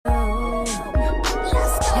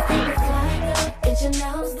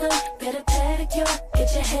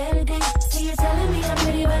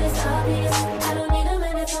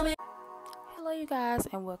guys,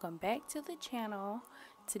 and welcome back to the channel.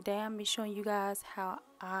 Today I'm going to be showing you guys how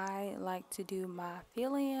I like to do my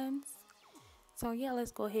fill-ins. So yeah,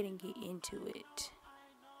 let's go ahead and get into it.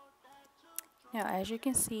 Now as you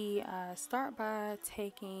can see, I start by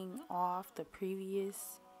taking off the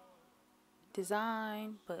previous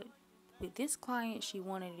design, but with this client she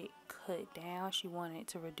wanted it cut down. She wanted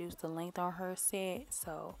to reduce the length on her set,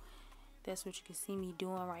 so that's what you can see me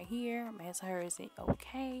doing right here. I'm asking her, is it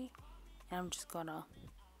okay? And I'm just gonna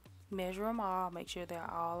measure them all, make sure they're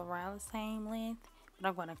all around the same length, but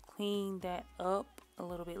I'm gonna clean that up a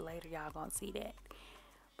little bit later. Y'all gonna see that.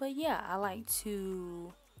 But yeah, I like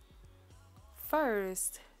to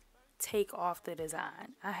first take off the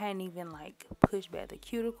design. I hadn't even like pushed back the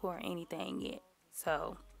cuticle or anything yet,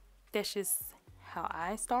 so that's just how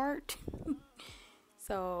I start.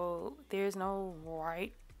 So there's no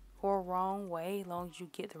right or wrong way, as long as you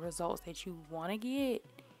get the results that you want to get.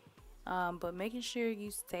 But making sure you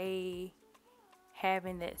stay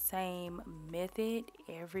having that same method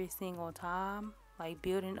every single time, like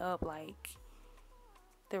building up like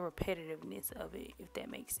the repetitiveness of it, if that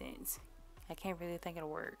makes sense. I can't really think of the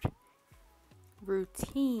word.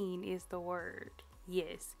 Routine is the word.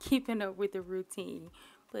 Yes, keeping up with the routine.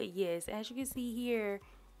 But yes, as you can see here,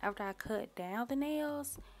 after I cut down the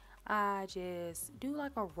nails, I just do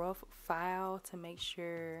like a rough file to make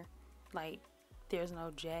sure like there's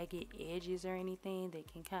no jagged edges or anything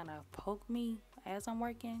that can kind of poke me as I'm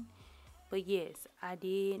working. But yes, I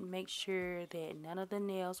did make sure that none of the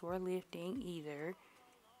nails were lifting either.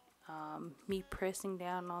 Me pressing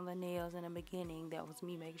down on the nails in the beginning, that was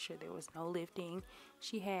me making sure there was no lifting.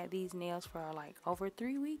 She had these nails for like over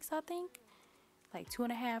 3 weeks, I think, like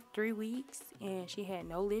 2.5, 3 weeks, and she had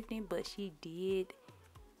no lifting, but she did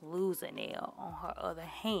lose a nail on her other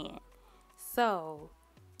hand. So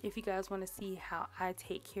if you guys want to see how I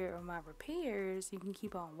take care of my repairs, you can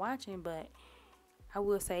keep on watching. But I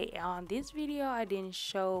will say on this video, I didn't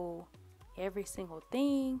show every single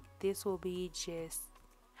thing. This will be just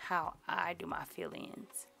how I do my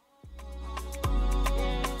fill-ins.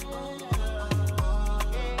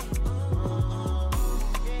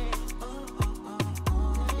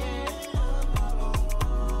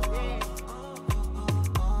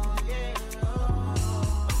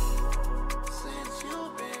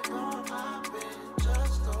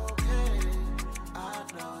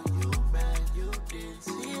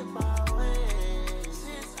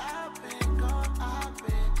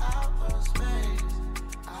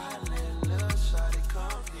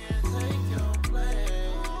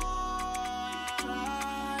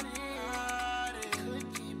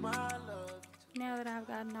 Now that I've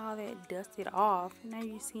gotten all that dusted off, now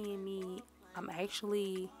you're seeing me, I'm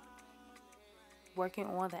actually working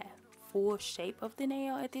on that full shape of the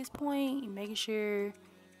nail at this point, making sure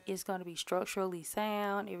it's going to be structurally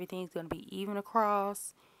sound, everything's going to be even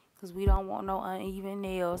across, because we don't want no uneven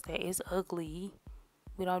nails. That is ugly.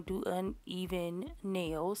 We don't do uneven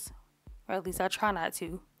nails, or at least I try not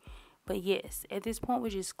to. But yes, at this point we're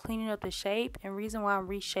just cleaning up the shape, and reason why I'm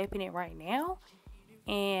reshaping it right now,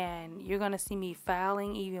 and you're gonna see me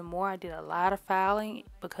filing even more. I did a lot of filing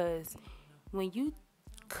because when you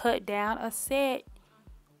cut down a set,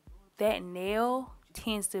 that nail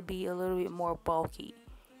tends to be a little bit more bulky,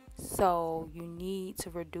 so you need to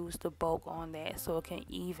reduce the bulk on that so it can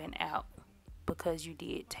even out, because you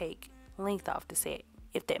did take length off the set,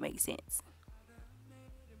 if that makes sense.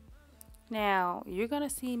 Now you're gonna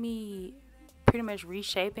see me pretty much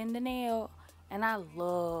reshaping the nail, and I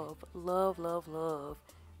love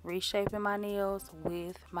reshaping my nails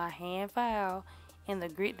with my hand file. And the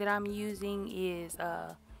grit that I'm using is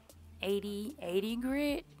 80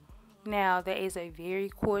 grit. Now that is a very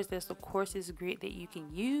coarse, that's the coarsest grit that you can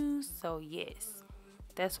use. So yes,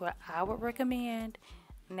 that's what I would recommend.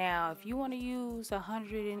 Now if you want to use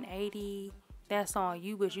 180, that's on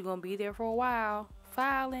you, but you're gonna be there for a while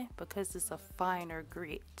filing, because it's a finer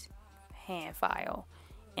grit hand file,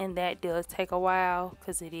 and that does take a while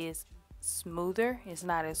because it is smoother, it's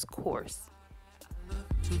not as coarse.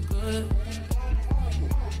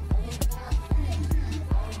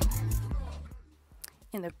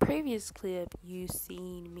 In the previous clip, you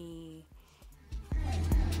seen me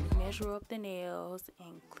measure up the nails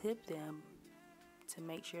and clip them to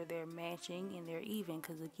make sure they're matching and they're even,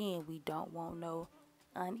 because again, we don't want no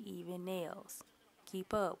uneven nails.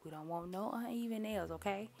 Keep up, we don't want no uneven nails,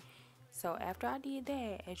 okay? So after I did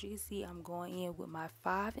that, as you can see, I'm going in with my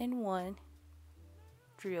 5-in-1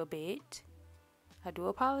 drill bit. I do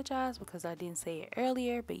apologize because I didn't say it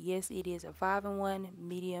earlier, but yes, it is a 5-in-1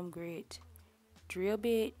 medium grit drill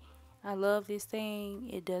bit. I love this thing.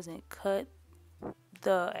 It doesn't cut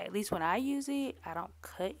at least when I use it, I don't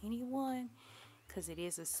cut anyone because it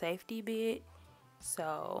is a safety bit.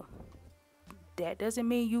 So that doesn't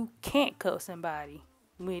mean you can't cut somebody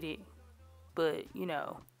with it, but you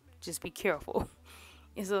know, just be careful.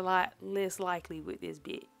 It's a lot less likely with this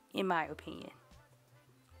bit, in my opinion.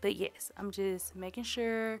 But yes, I'm just making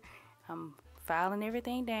sure I'm filing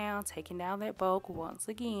everything down, taking down that bulk once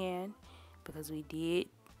again, because we did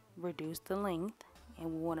reduce the length,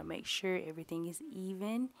 and we want to make sure everything is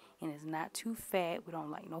even and it's not too fat. We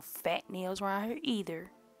don't like no fat nails around here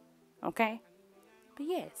either. Okay? But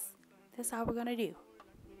yes, that's all we're gonna do.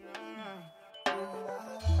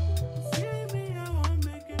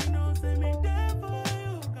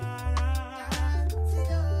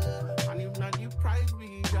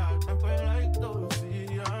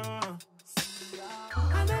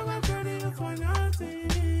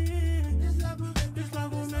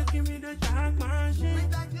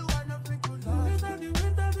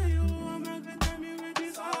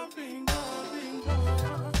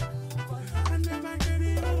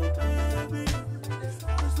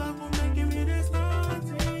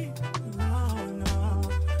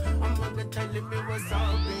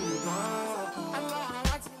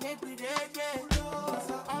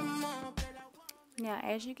 Now,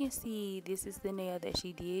 as you can see, this is the nail that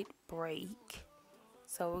she did break.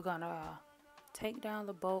 So we're gonna take down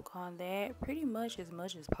the bulk on that pretty much as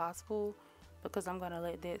possible, because I'm gonna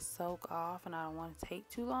let that soak off and I don't want to take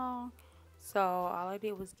too long. So all I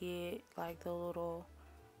did was get like the little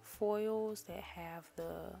foils that have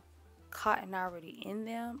the cotton already in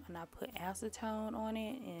them, and I put acetone on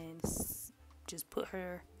it and just put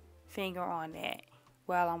her finger on that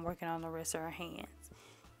while I'm working on the rest of her hands.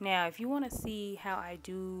 Now, if you want to see how I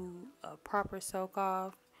do a proper soak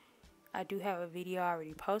off, I do have a video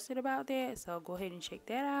already posted about that, so go ahead and check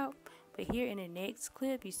that out. But here in the next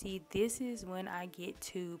clip, you see this is when I get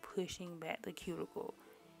to pushing back the cuticle.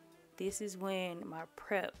 This is when my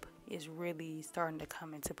prep is really starting to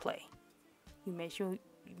come into play. You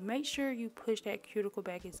make sure you push that cuticle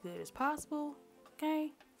back as good as possible,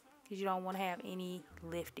 okay? Because you don't want to have any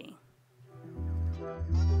lifting.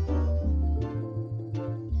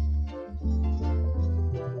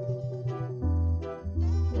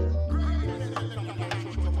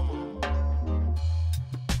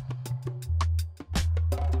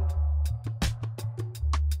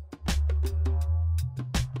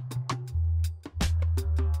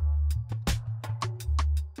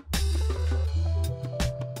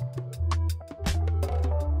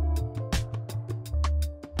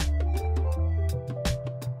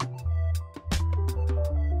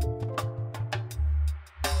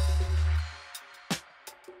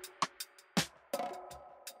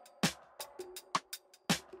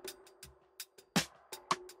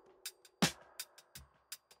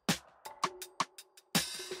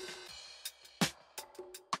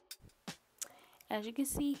 As you can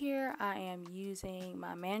see here, I am using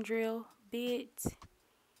my mandrel bit.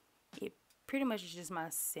 It pretty much is just my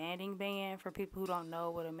sanding band. For people who don't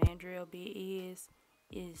know what a mandrel bit is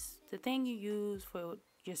the thing you use for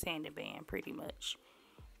your sanding band pretty much.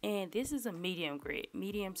 And this is a medium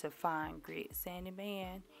to fine grit sanding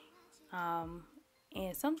band.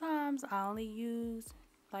 And sometimes I only use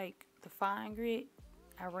like the fine grit.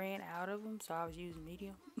 I ran out of them, so I was using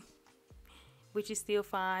medium. Which is still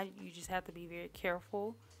fine. You just have to be very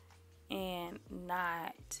careful and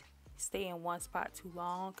not stay in one spot too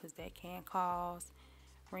long, because that can cause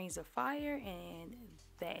rings of fire, and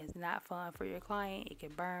that is not fun for your client. It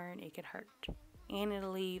can burn, it can hurt, and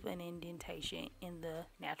it'll leave an indentation in the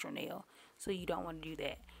natural nail. So you don't want to do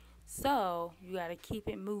that. So you got to keep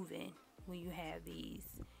it moving when you have these.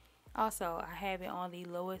 Also, I have it on the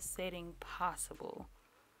lowest setting possible.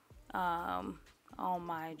 On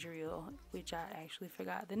my drill, which I actually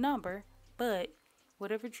forgot the number, but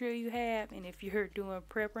whatever drill you have, and if you're doing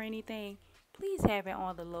prep or anything, please have it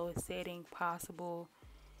on the lowest setting possible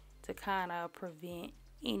to kind of prevent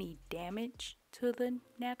any damage to the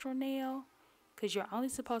natural nail, because you're only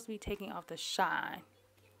supposed to be taking off the shine,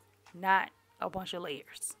 not a bunch of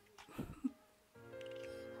layers.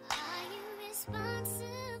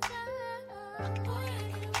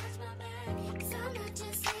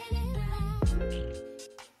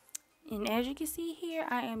 And as you can see here,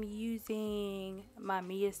 I am using my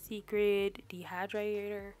Mia Secret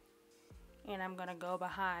dehydrator, and I'm gonna go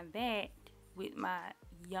behind that with my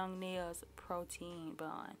Youngnails protein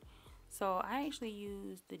bond. So I actually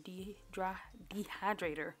use the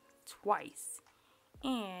dehydrator twice,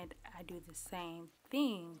 and I do the same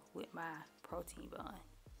thing with my protein bond.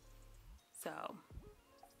 So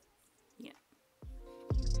yeah.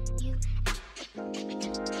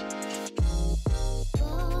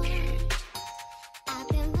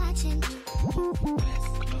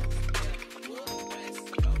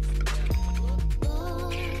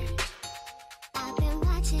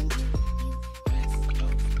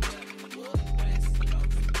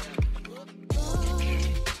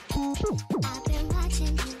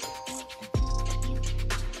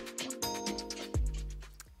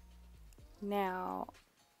 Now,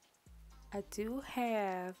 I do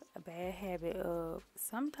have a bad habit of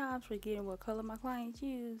sometimes forgetting what color my clients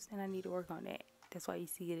use, and I need to work on that. That's why you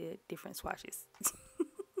see the different swatches.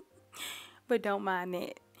 But don't mind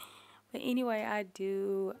that. But anyway, I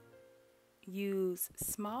do use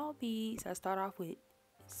small beads. I start off with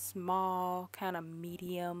small, kind of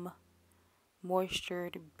medium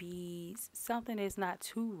moistured beads. Something that's not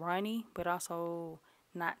too runny, but also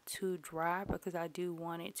not too dry, because I do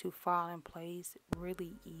want it to fall in place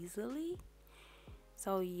really easily.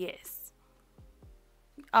 So yes.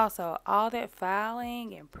 Also, all that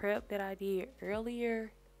filing and prep that I did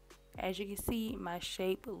earlier, as you can see, my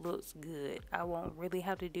shape looks good. I won't really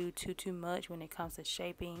have to do too much when it comes to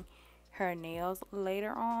shaping her nails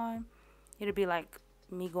later on. It'll be like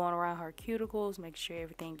me going around her cuticles, make sure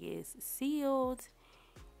everything is sealed.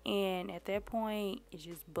 And at that point, it's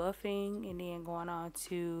just buffing and then going on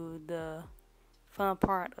to the fun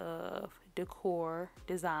part of decor,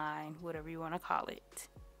 design, whatever you want to call it.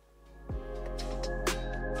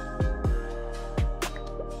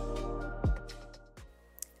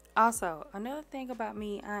 Also, another thing about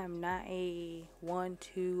me, I am not a 1,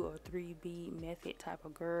 2, or 3 bead method type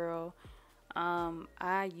of girl.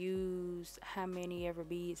 I use how many ever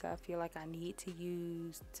beads I feel like I need to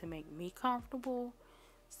use to make me comfortable.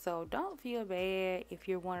 So don't feel bad if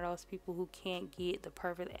you're one of those people who can't get the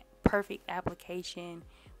perfect application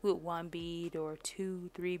with 1 bead or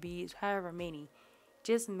 2, 3 beads, however many.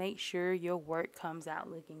 Just make sure your work comes out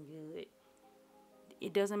looking good.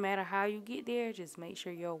 It doesn't matter how you get there, just make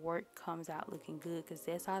sure your work comes out looking good, because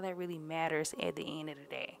that's all that really matters at the end of the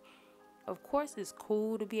day. Of course, it's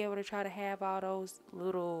cool to be able to try to have all those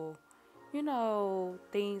little,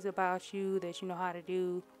 things about you that you know how to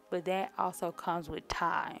do, but that also comes with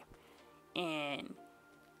time. And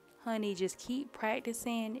honey, just keep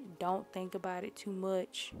practicing. Don't think about it too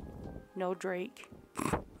much. No Drake.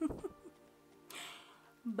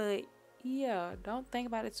 But yeah, don't think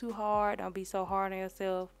about it too hard. Don't be so hard on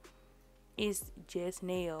yourself. It's just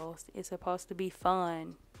nails. It's supposed to be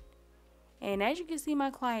fun. And as you can see,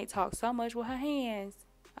 my client talks so much with her hands.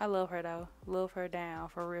 I love her though. Love her down.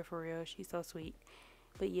 For real. She's so sweet.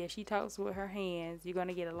 But yeah, she talks with her hands. You're going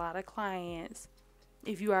to get a lot of clients.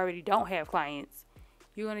 If you already don't have clients,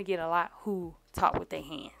 you're going to get a lot who talk with their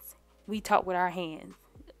hands. We talk with our hands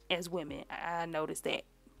as women. I noticed that.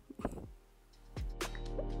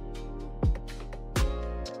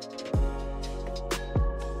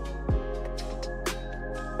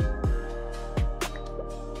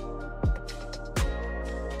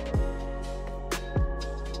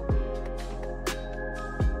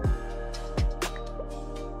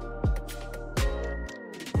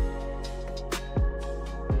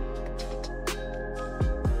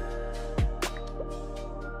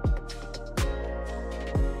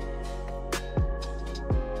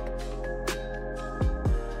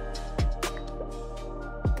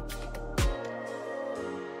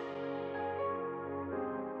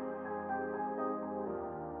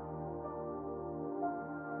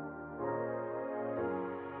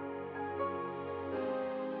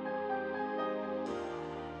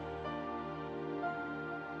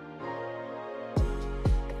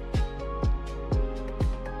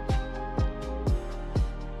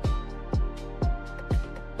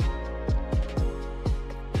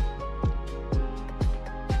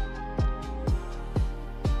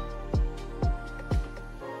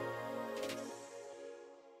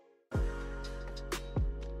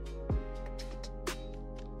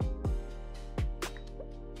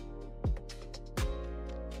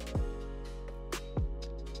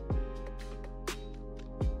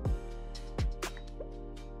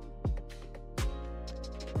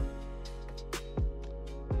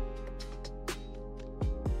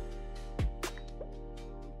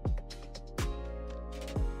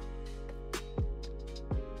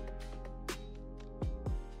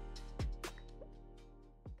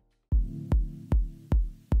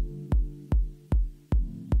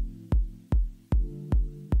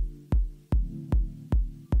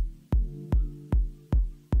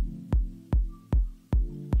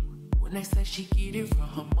 When they say she get it from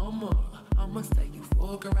her mama, I'ma say you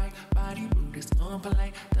fuck her right. Body rude is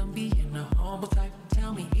unpolite. Don't be in a humble type.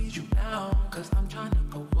 Tell me, is you down? Cause I'm trying to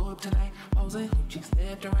go up tonight. Posing hoochies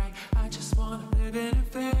left and right. I just wanna live in a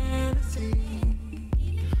fantasy.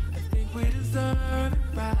 I think we deserve it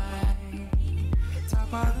right.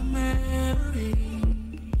 by the memory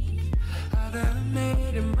how that I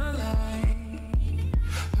made in my life.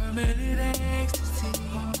 Permanent ecstasy.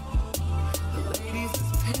 The ladies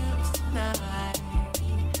is pimps tonight.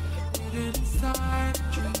 Hidden inside a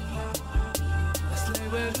dream. Let's lay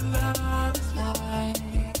where the love is like.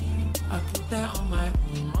 I put that on my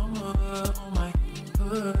mama, on my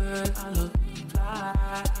hood. I look fly,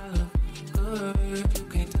 I look good. You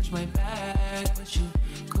can't touch my bag, but you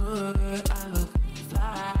could. I look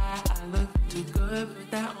fly, I look too good.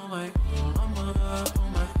 Put that on my mama,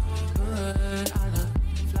 on my hood. I look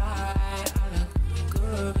fly, I look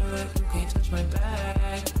good. You can't touch my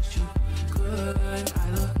bag, but you could.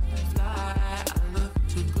 I look fly, I look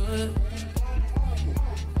too good.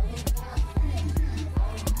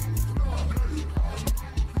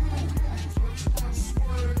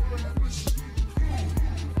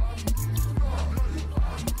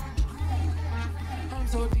 I'm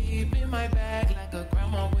so deep in my bag like a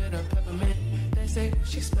grandma with a peppermint. They say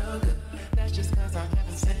she smell good, that's just cause I'm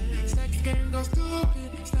heaven sent. Sex game goes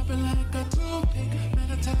stupid, stopping like a toothpick.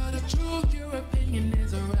 Man, I tell the truth, your opinion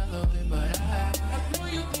is irrelevant. But I know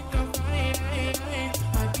you think I'm fine.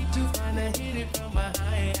 Might be too fine to hit it from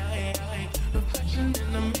behind. Reflection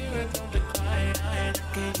in the mirror don't decline. I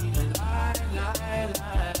can't even lie.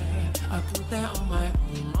 I put that on my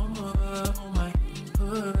mama, on my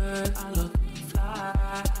hood. I look fly,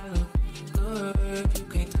 I look good. You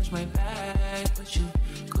can't touch my bag, but you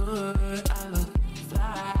could. I look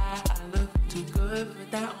fly, I look too good.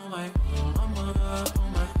 Put that on my mama,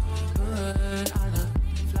 on my hood. I look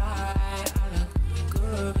fly, I look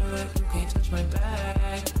good. You can't touch my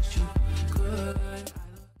bag, but you could.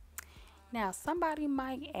 Now, somebody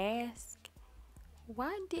might ask,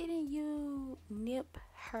 why didn't you nip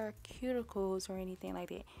her cuticles or anything like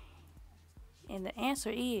that? And the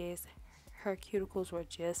answer is, her cuticles were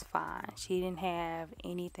just fine. She didn't have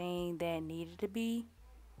anything that needed to be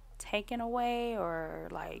taken away or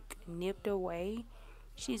like nipped away.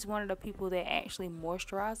 She's one of the people that actually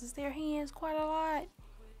moisturizes their hands quite a lot,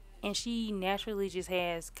 and she naturally just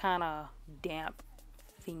has kind of damp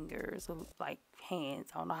fingers, like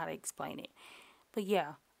hands. I don't know how to explain it, but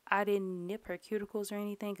yeah, I didn't nip her cuticles or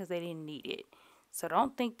anything because they didn't need it. So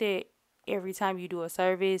don't think that every time you do a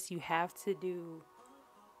service you have to do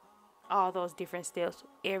all those different steps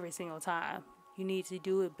every single time. You need to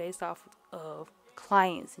do it based off of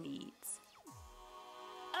clients' needs.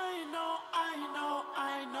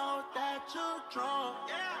 I know that you're drunk.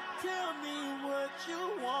 Yeah. Tell me what you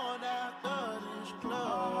want after this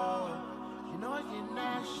club. You know you're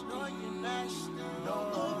nasty. No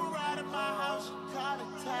Uber right at my house, you call a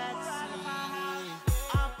taxi.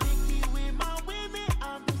 I'm picky with my women,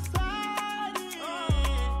 I'm deciding.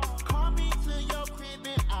 Call me to your crib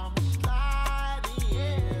and I'm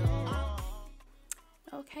sliding.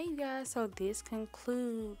 Okay, you guys, so this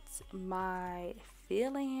concludes my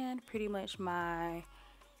fill-in, pretty much my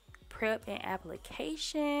prep and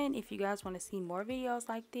application. If you guys want to see more videos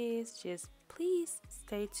like this, just please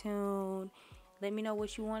stay tuned. Let me know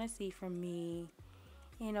what you want to see from me.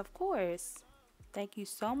 And of course, thank you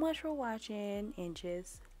so much for watching, and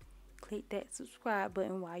just click that subscribe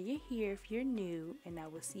button while you're here if you're new, and I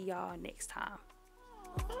will see y'all next time.